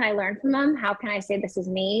 How can I learn from them? How can I say this is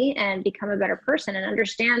me and become a better person, and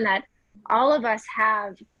understand that all of us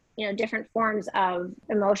have, different forms of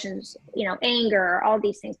emotions, anger, all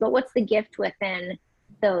these things, but what's the gift within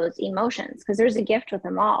those emotions? Because there's a gift with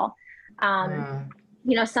them all.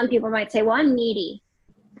 Some people might say, well, I'm needy,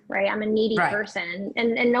 right? I'm a needy person,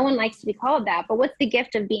 and no one likes to be called that, but what's the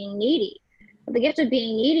gift of being needy? The gift of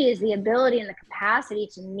being needy is the ability and the capacity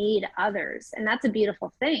to need others. And that's a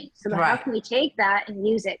beautiful thing. So how can we take that and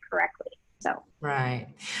use it correctly? So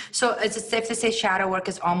is it safe to say shadow work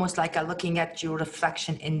is almost like looking at your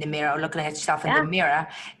reflection in the mirror, or looking at yourself in the mirror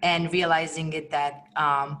and realizing it that,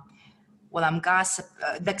 well, I'm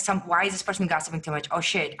why is this person gossiping too much? Oh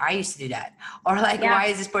shit, I used to do that. Or why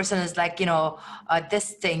is this person is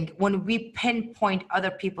this thing? When we pinpoint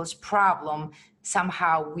other people's problem,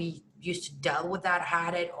 somehow we used to deal with that,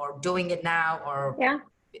 had it, or doing it now, or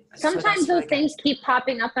sometimes those things keep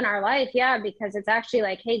popping up in our life, because it's actually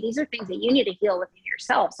like, hey, these are things that you need to heal within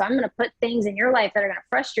yourself. So I'm going to put things in your life that are going to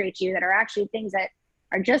frustrate you, that are actually things that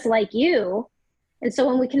are just like you. And so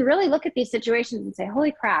when we can really look at these situations and say,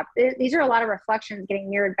 holy crap, these are a lot of reflections getting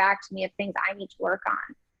mirrored back to me of things I need to work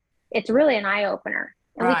on, it's really an eye opener.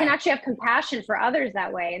 And we can actually have compassion for others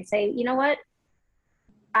that way and say, you know what?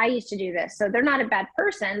 I used to do this. So they're not a bad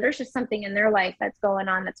person. There's just something in their life that's going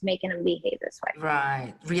on that's making them behave this way.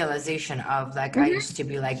 Right. Realization of I used to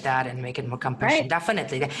be like that, and make it more compassion.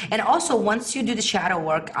 Definitely. And also once you do the shadow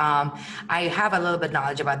work, I have a little bit of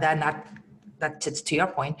knowledge about that, not that to your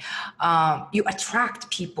point, you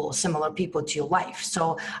attract similar people to your life.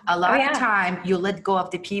 So a lot of time you let go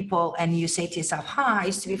of the people and you say to yourself, I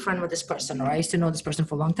used to be friend with this person, or I used to know this person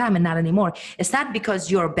for a long time and not anymore. It's not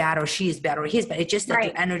because you're bad or she is bad or he's bad. It's just that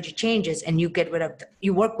your energy changes and you get rid of,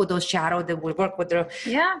 you work with those shadows that will work with the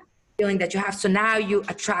feeling that you have. So now you're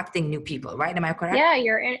attracting new people, right? Am I correct?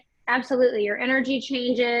 Yeah, absolutely. Your energy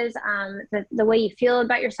changes, the way you feel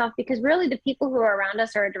about yourself, because really the people who are around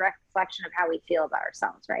us are a direct reflection of how we feel about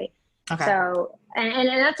ourselves, right? Okay. So, and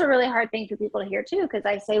that's a really hard thing for people to hear too, because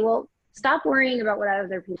I say, well, stop worrying about what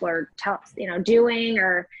other people are doing,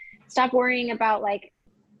 or stop worrying about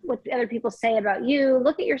what the other people say about you.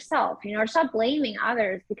 Look at yourself, or stop blaming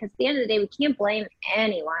others, because at the end of the day, we can't blame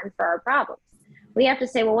anyone for our problems. We have to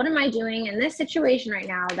say, well, what am I doing in this situation right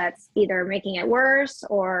now that's either making it worse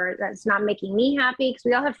or that's not making me happy? Because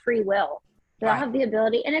we all have free will. We all have the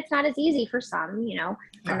ability, and it's not as easy for some,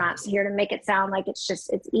 I'm not here to make it sound like it's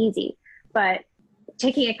easy, but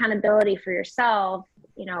taking accountability for yourself,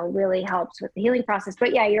 really helps with the healing process.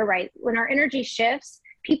 But yeah, you're right. When our energy shifts,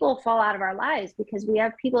 people fall out of our lives because we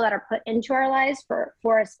have people that are put into our lives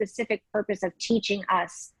for a specific purpose of teaching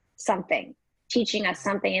us something.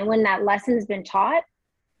 And when that lesson's been taught,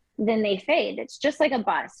 then they fade. It's just like a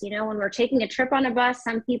bus. You know, when we're taking a trip on a bus,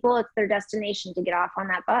 some people, it's their destination to get off on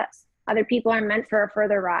that bus. Other people are meant for a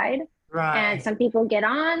further ride. Right. And some people get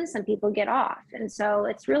on, some people get off. And so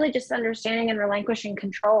it's really just understanding and relinquishing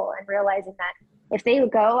control and realizing that if they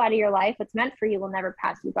go out of your life, what's meant for you will never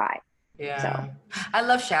pass you by. Yeah. So. I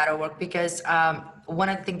love shadow work because one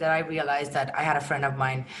of the things that I realized that I had a friend of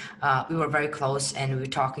mine, we were very close and we were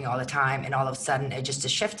talking all the time, and all of a sudden it just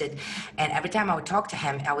shifted. And every time I would talk to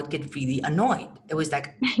him, I would get really annoyed. It was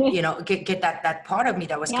like, you know, get that part of me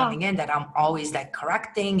that was coming in, that I'm always like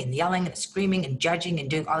correcting and yelling and screaming and judging and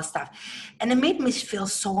doing all this stuff. And it made me feel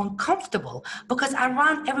so uncomfortable because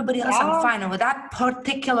around everybody else I'm fine. And with that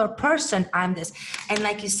particular person, I'm this. And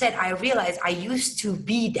like you said, I realized I used to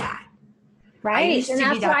be that. Right. And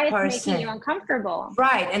that's why it's making you uncomfortable.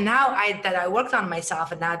 Right. And now I worked on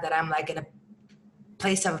myself, and now that I'm like in a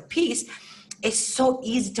place of peace, it's so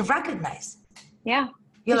easy to recognize. Yeah.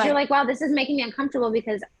 You're like, wow, this is making me uncomfortable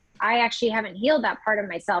because I actually haven't healed that part of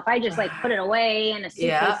myself. I just like put it away in a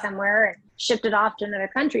suitcase somewhere and shipped it off to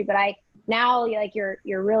another country. But now you're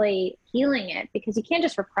really healing it because you can't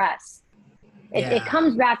just repress. It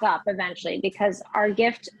comes back up eventually because our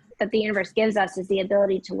gift that the universe gives us is the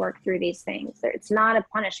ability to work through these things. It's not a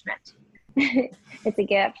punishment. It's a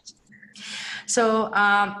gift. So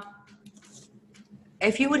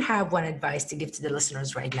if you would have one advice to give to the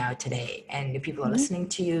listeners right now today, and if people are listening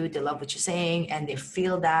to you, they love what you're saying, and they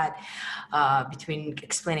feel that between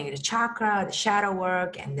explaining the chakra, the shadow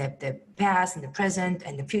work, and the past and the present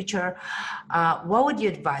and the future, what would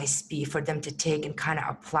your advice be for them to take and kind of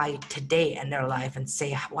apply today in their life and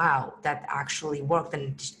say, wow, that actually worked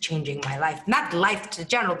and it's changing my life? Not life in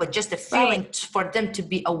general, but just the feeling for them to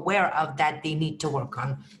be aware of that they need to work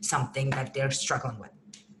on something that they're struggling with.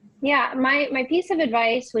 Yeah, my piece of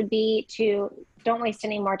advice would be to don't waste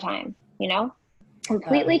any more time, you know,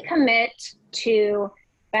 completely commit to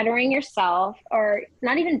bettering yourself, or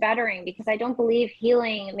not even bettering, because I don't believe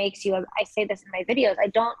healing makes you, I say this in my videos, I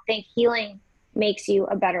don't think healing makes you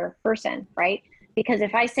a better person, right? Because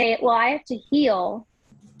if I say, well, I have to heal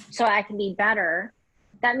so I can be better,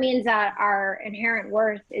 that means that our inherent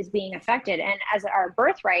worth is being affected. And as our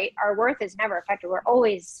birthright, our worth is never affected. We're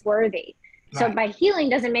always worthy. So by healing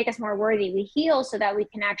doesn't make us more worthy. We heal so that we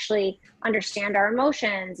can actually understand our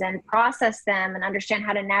emotions and process them and understand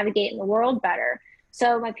how to navigate in the world better.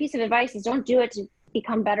 So my piece of advice is don't do it to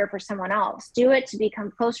become better for someone else. Do it to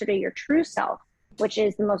become closer to your true self, which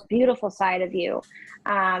is the most beautiful side of you.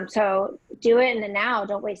 So do it in the now.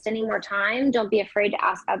 Don't waste any more time. Don't be afraid to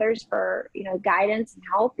ask others for, guidance and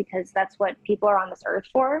help, because that's what people are on this earth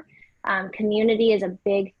for. Community is a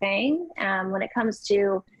big thing. When it comes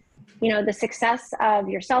to the success of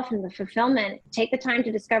yourself and the fulfillment, take the time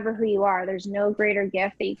to discover who you are. There's no greater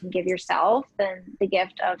gift that you can give yourself than the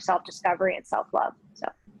gift of self-discovery and self-love. So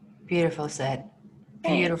beautiful said.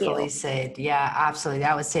 Beautifully said. Yeah, absolutely.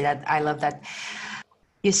 I would say that. I love that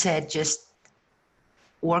you said just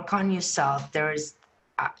work on yourself. There's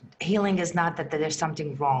healing is not that there's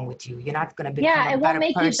something wrong with you. You're not going to become a better person. It won't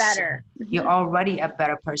make you better. You're already a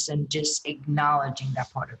better person, just acknowledging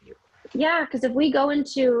that part of you. Yeah, because if we go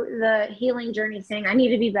into the healing journey saying, I need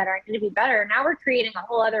to be better, now we're creating a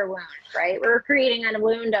whole other wound, right? We're creating a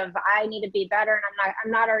wound of, I need to be better, and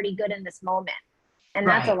I'm not already good in this moment. And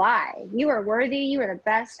that's a lie. You are worthy. You are the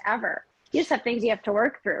best ever. You just have things you have to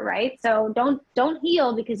work through, right? So don't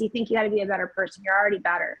heal because you think you got to be a better person. You're already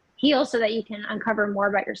better. Heal so that you can uncover more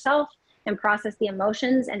about yourself and process the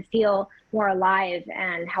emotions and feel more alive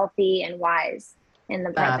and healthy and wise in the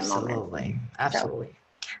present moment. Absolutely.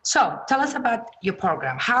 So tell us about your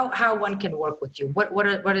program, how one can work with you.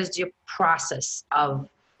 What is your process of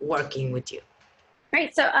working with you?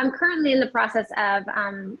 Right. So I'm currently in the process of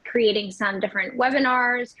creating some different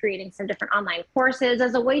webinars, creating some different online courses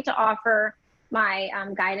as a way to offer my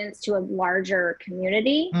guidance to a larger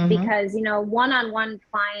community, because, one-on-one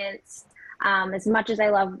clients, as much as I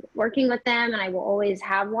love working with them and I will always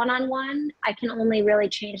have one-on-one, I can only really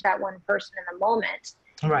change that one person in the moment.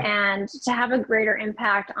 Right. And to have a greater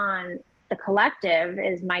impact on the collective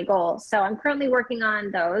is my goal. So I'm currently working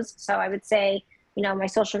on those. So I would say, my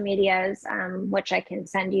social medias, which I can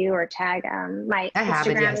send you or tag, my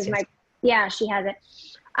Instagram is she has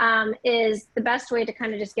it, is the best way to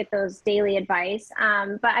kind of just get those daily advice.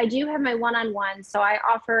 But I do have my one-on-one. So I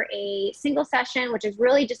offer a single session, which is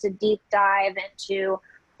really just a deep dive into,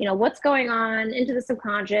 what's going on into the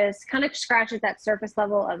subconscious, kind of scratches that surface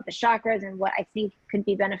level of the chakras and what I think could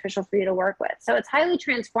be beneficial for you to work with. So it's highly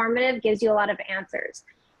transformative, gives you a lot of answers.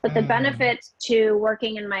 But the benefit to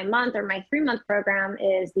working in my month or my 3-month program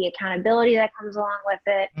is the accountability that comes along with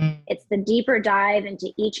it. It's the deeper dive into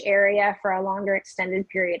each area for a longer extended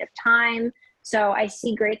period of time. So I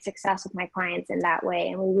see great success with my clients in that way.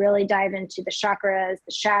 And we really dive into the chakras,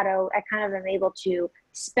 the shadow. I kind of am able to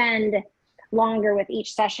spend longer with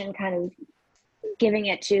each session, kind of giving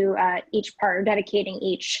it to each part, or dedicating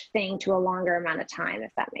each thing to a longer amount of time,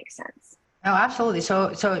 if that makes sense. Oh, absolutely.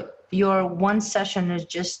 So your one session is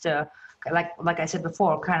just like I said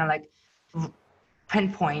before, kind of like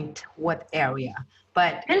pinpoint what area,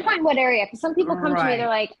 but pinpoint what area, because some people come to me, they're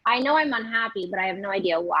like, I know I'm unhappy, but I have no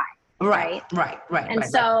idea why. Right. And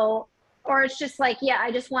so, or it's just like, yeah,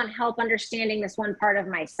 I just want help understanding this one part of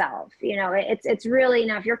myself. It's really,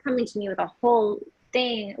 now if you're coming to me with a whole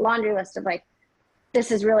laundry list of like, this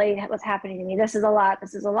is really what's happening to me, this is a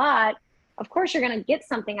lot, of course you're going to get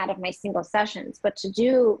something out of my single sessions. But to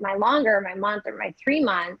do my longer, my month or my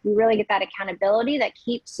 3-month, you really get that accountability that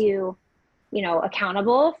keeps you,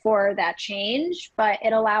 accountable for that change, but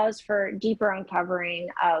it allows for deeper uncovering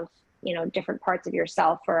of, different parts of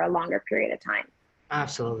yourself for a longer period of time.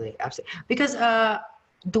 Absolutely. Because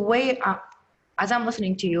the way, as I'm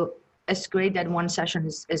listening to you, it's great that one session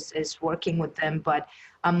is working with them, but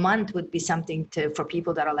a month would be something for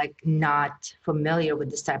people that are like not familiar with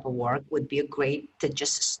this type of work, would be great to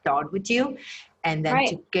just start with you and then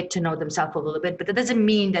to get to know themselves a little bit. But that doesn't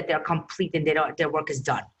mean that they're complete and their work is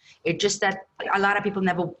done. It's just that a lot of people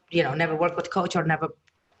never worked with a coach or never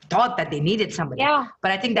thought that they needed somebody. Yeah.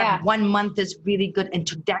 But I think that 1 month is really good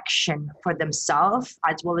introduction for themselves,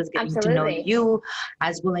 as well as getting to know you,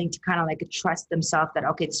 as willing to kind of like trust themselves that,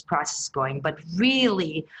 okay, this process is going. But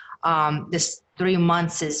really, this 3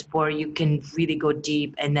 months is where you can really go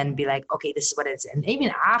deep and then be like, okay, this is what it is. And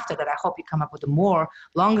even after that, I hope you come up with a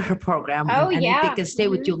longer program and they can stay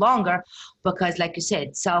with you longer, because like you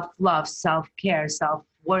said, self-love, self-care,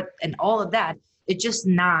 self-worth, and all of that, it's just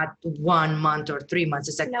not 1 month or 3 months.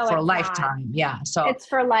 It's like for a lifetime. Yeah. So it's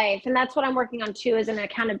for life. And that's what I'm working on too, is an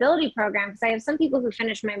accountability program. Because I have some people who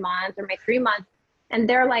finish my month or my 3 month and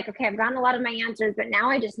they're like, okay, I've gotten a lot of my answers, but now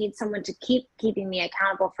I just need someone to keep keeping me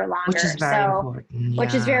accountable for longer. Which is very important.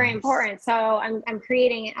 Which is very important. So I'm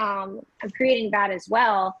creating that as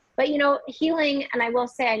well. But healing, and I will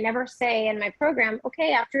say, I never say in my program,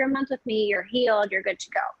 okay, after a month with me, you're healed, you're good to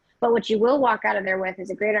go. But what you will walk out of there with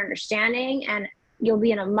is a greater understanding, and you'll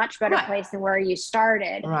be in a much better place than where you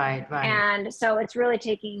started. Right. And so it's really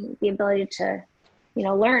taking the ability to,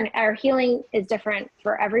 learn. Our healing is different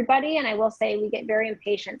for everybody. And I will say we get very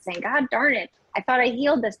impatient saying, God darn it, I thought I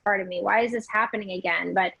healed this part of me. Why is this happening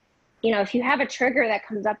again? But, if you have a trigger that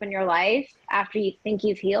comes up in your life after you think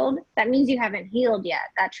you've healed, that means you haven't healed yet.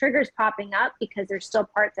 That trigger is popping up because there's still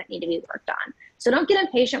parts that need to be worked on. So don't get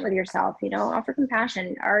impatient with yourself, offer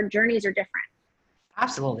compassion. Our journeys are different.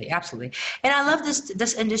 Absolutely. And I love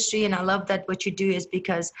this industry, and I love that what you do is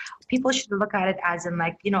because people should look at it as in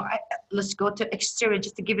like, let's go to exterior,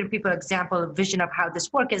 just to give people an example, a vision of how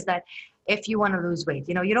this works is that if you want to lose weight,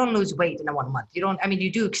 you don't lose weight in 1 month.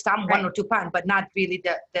 You do some 1 or 2 pounds, but not really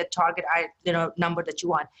the target, number that you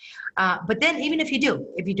want. But then even if you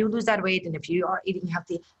do lose that weight, and if you are eating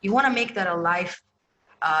healthy, you want to make that a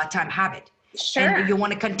lifetime habit. Sure. And you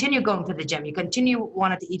want to continue going to the gym. You continue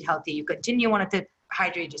wanting to eat healthy. You continue wanting to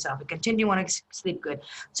hydrate yourself. You continue wanting to sleep good.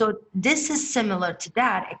 So this is similar to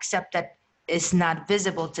that, except that it's not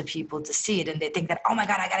visible to people to see it. And they think that, oh my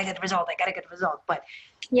God, I got to get the result. But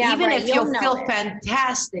even if you feel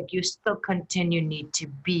fantastic, you still need to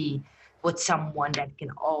be with someone that can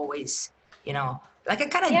always, like a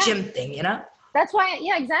kind of gym thing, That's why,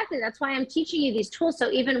 exactly. That's why I'm teaching you these tools.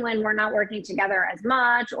 So even when we're not working together as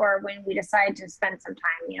much, or when we decide to spend some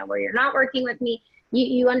time, where you're not working with me,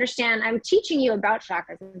 you understand I'm teaching you about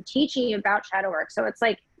chakras. I'm teaching you about shadow work. So it's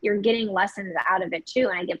like you're getting lessons out of it too.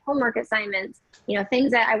 And I give homework assignments,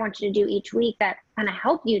 things that I want you to do each week that kind of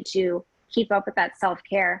help you to keep up with that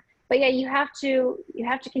self-care. But yeah, you have to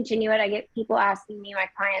continue it. I get people asking me, my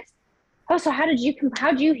clients, oh, so how'd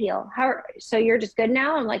you heal? So you're just good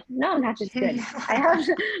now? I'm like, no, not just good.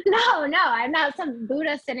 I'm not some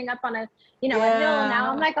Buddha sitting up on a hill now.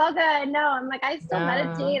 I'm like, all good. No, I'm like, I still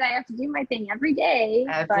meditate. I have to do my thing every day.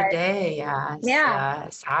 Every day, yes. Yeah.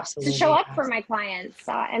 Yes, absolutely. To show up for my clients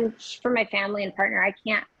and for my family and partner. I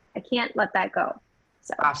can't let that go.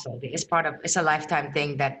 So. Absolutely. It's a lifetime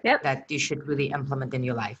thing that you should really implement in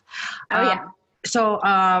your life. Oh, yeah. So,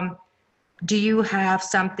 do you have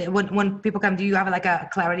something when people come? Do you have like a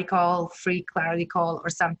clarity call, free clarity call, or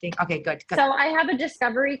something? Okay, good. So I have a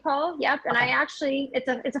discovery call. Yep, and Okay. I actually it's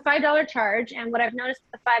a $5 charge. And what I've noticed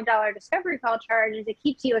with the $5 discovery call charge is it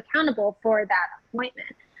keeps you accountable for that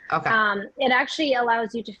appointment. Okay. It actually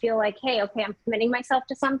allows you to feel like, hey, okay, I'm committing myself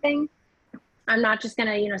to something. I'm not just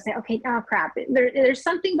gonna, say, okay, oh crap. There's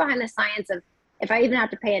something behind the science of if I even have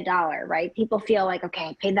to pay $1, right? People feel like, okay,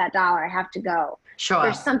 I paid that $1, I have to go. Sure.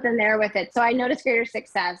 There's something there with it. So I noticed greater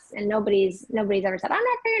success, and nobody's ever said, I'm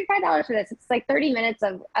not paying $5 for this. It's like 30 minutes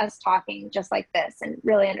of us talking just like this and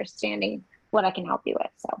really understanding what I can help you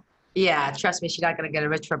with. So yeah, trust me, she's not gonna get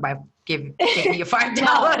rich by giving you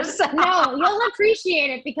 $5. No, you'll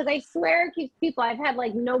appreciate it because I swear it keeps people. I've had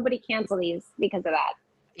like nobody cancel these because of that.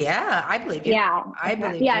 Yeah, I believe you. Yeah. I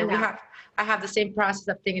believe Yeah, you. no. I have the same process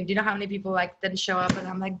of thinking, do you know how many people like didn't show up? And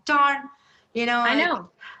I'm like, darn, I know.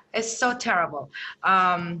 It's so terrible.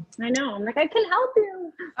 I know. I'm like, I can help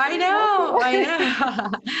you. I know.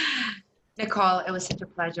 Nicole, it was such a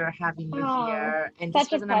pleasure having you here. And this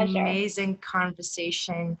was an amazing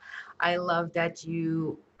conversation. I love that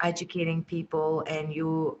you educating people and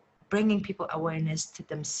you bringing people awareness to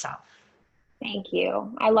themselves. Thank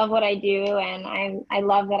you. I love what I do, and I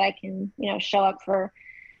love that I can, show up for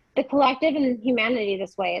the collective and humanity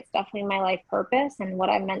this way. It's definitely my life purpose and what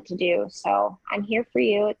I'm meant to do. So I'm here for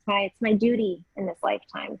you. It's my duty in this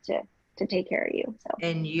lifetime to take care of you. So.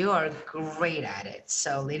 And you are great at it.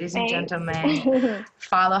 So ladies and Thanks. gentlemen,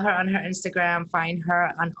 follow her on her Instagram, find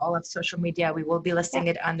her on all of social media. We will be listing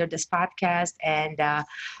it under this podcast, and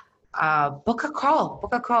book a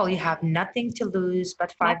call. You have nothing to lose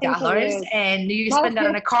but $5, and you spend that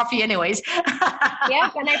on a coffee anyways.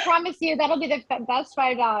 Yep, and I promise you that'll be the best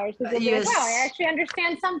 $5 because you'll Yes. be like, wow, I actually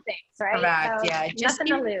understand some things, right? Correct. So Yeah, nothing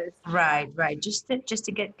to lose. Right. Just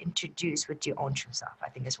to get introduced with your own true self, I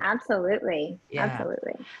think is Absolutely. Yeah.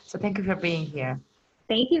 Absolutely. So thank you for being here.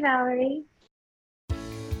 Thank you, Valerie.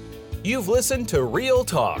 You've listened to Real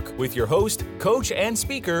Talk with your host, coach, and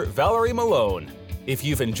speaker, Valerie Malone. If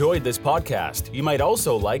you've enjoyed this podcast, you might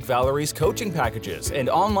also like Valerie's coaching packages and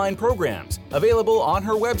online programs available on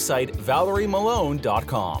her website,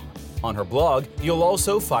 valeriemalone.com. On her blog, you'll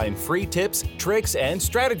also find free tips, tricks, and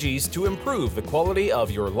strategies to improve the quality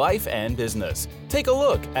of your life and business. Take a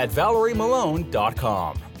look at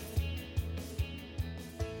valeriemalone.com.